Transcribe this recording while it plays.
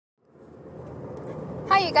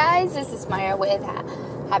Hi you guys, this is Maya with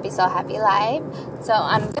Happy Soul Happy Life. So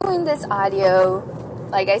I'm doing this audio.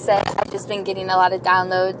 Like I said, I've just been getting a lot of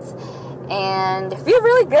downloads and feel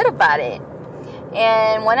really good about it.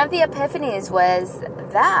 And one of the epiphanies was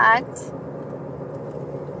that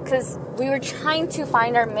because we were trying to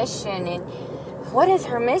find our mission and what is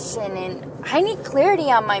her mission, and I need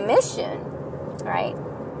clarity on my mission, right?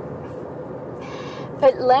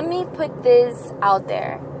 But let me put this out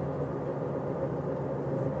there.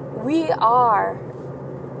 We are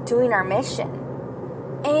doing our mission,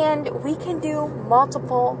 and we can do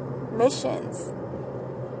multiple missions.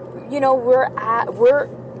 You know, we're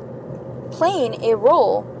playing a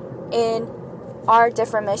role in our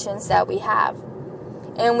different missions that we have,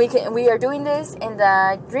 and we are doing this in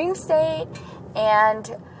the dream state,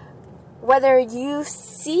 and whether you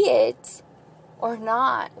see it or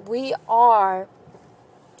not, we are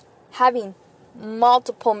having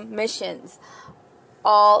multiple missions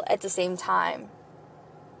all at the same time.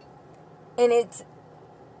 And it's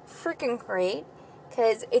freaking great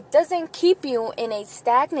because it doesn't keep you in a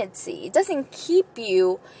stagnancy. It doesn't keep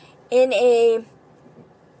you in a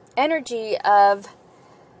energy of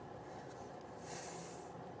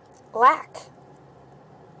lack.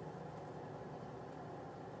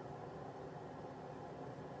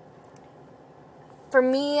 For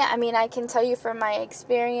me, I can tell you from my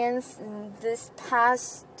experience, this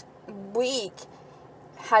past week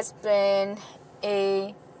has been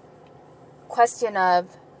a question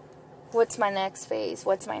of what's my next phase?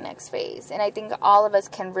 What's my next phase? And I think all of us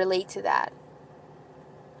can relate to that.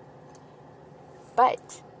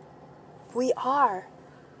 But we are,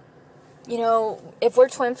 if we're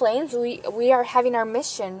twin flames, we are having our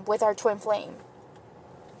mission with our twin flame.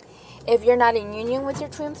 If you're not in union with your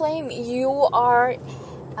twin flame, you are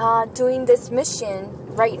doing this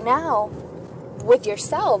mission right now with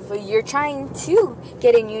yourself. You're trying to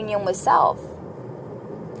get in union with self,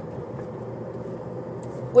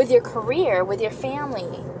 with your career, with your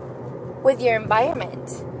family, with your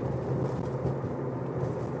environment,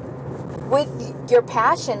 with your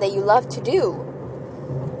passion that you love to do.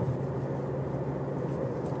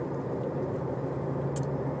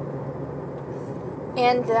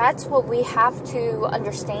 And that's what we have to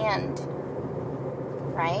understand,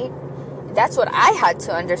 right? That's what I had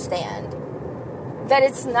to understand. That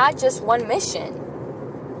it's not just one mission.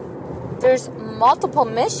 There's multiple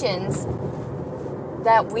missions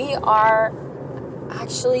that we are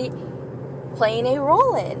actually playing a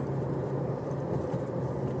role in.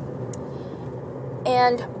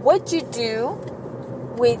 And what you do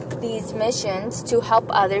with these missions to help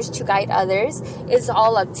others, to guide others, is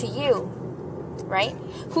all up to you, right?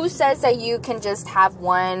 Who says that you can just have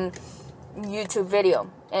one YouTube video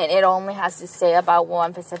and it only has to say about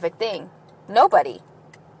one specific thing? Nobody.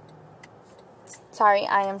 Sorry,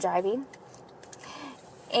 I am driving.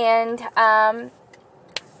 And,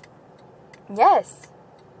 yes.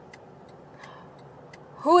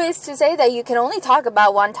 Who is to say that you can only talk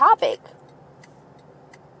about one topic?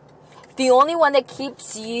 The only one that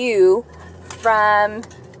keeps you from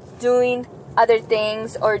doing other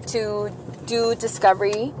things or to do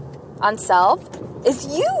discovery on self is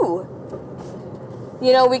you.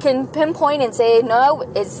 We can pinpoint and say, no,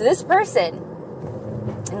 it's this person.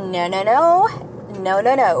 No.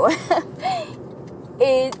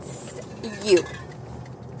 It's you.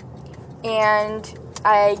 And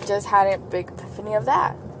I just had a big epiphany of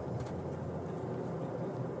that.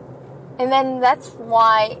 And then that's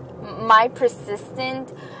why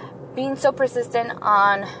being so persistent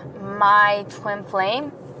on my twin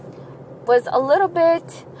flame was a little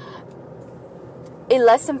bit a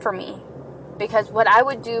lesson for me. Because what I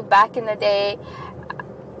would do back in the day,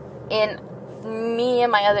 in me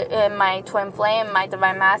and my twin flame, my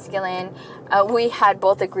divine masculine, we had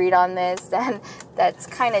both agreed on this, and that's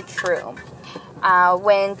kind of true.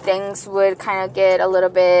 When things would kind of get a little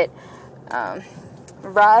bit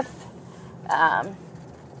rough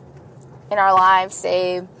in our lives,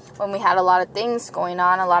 say when we had a lot of things going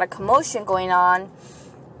on, a lot of commotion going on,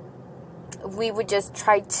 we would just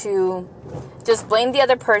try to just blame the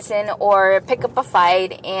other person or pick up a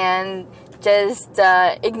fight and just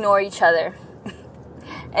ignore each other.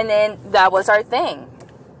 And then that was our thing.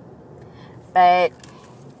 But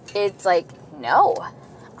it's like, no,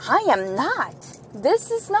 I am not. This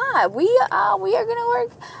is not. We are going to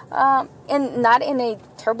work, and not in a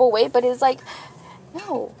terrible way, but it's like,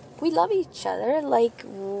 no, we love each other. Like,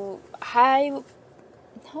 no.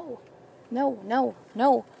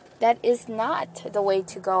 That is not the way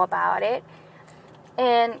to go about it.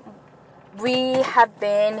 And we have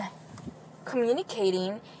been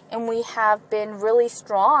communicating, and we have been really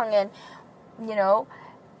strong, and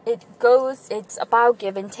it's about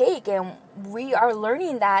give and take, and we are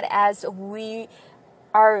learning that as we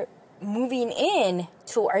are moving in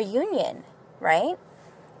to our union, right?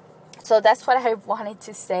 So that's what I wanted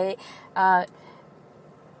to say. But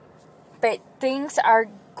things are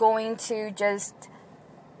going to just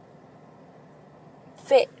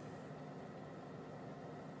fit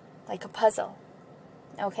like a puzzle,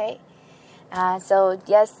 okay? So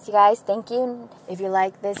yes, you guys, thank you. If you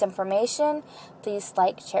like this information, please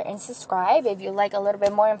like, share, and subscribe. If you like a little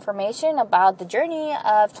bit more information about the journey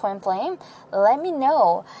of Twin Flame, let me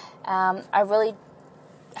know. I really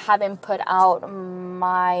haven't put out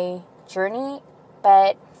my journey,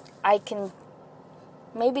 but I can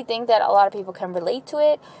maybe think that a lot of people can relate to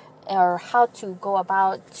it, or how to go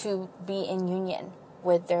about to be in union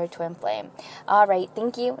with their twin flame. All right,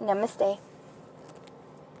 thank you. Namaste.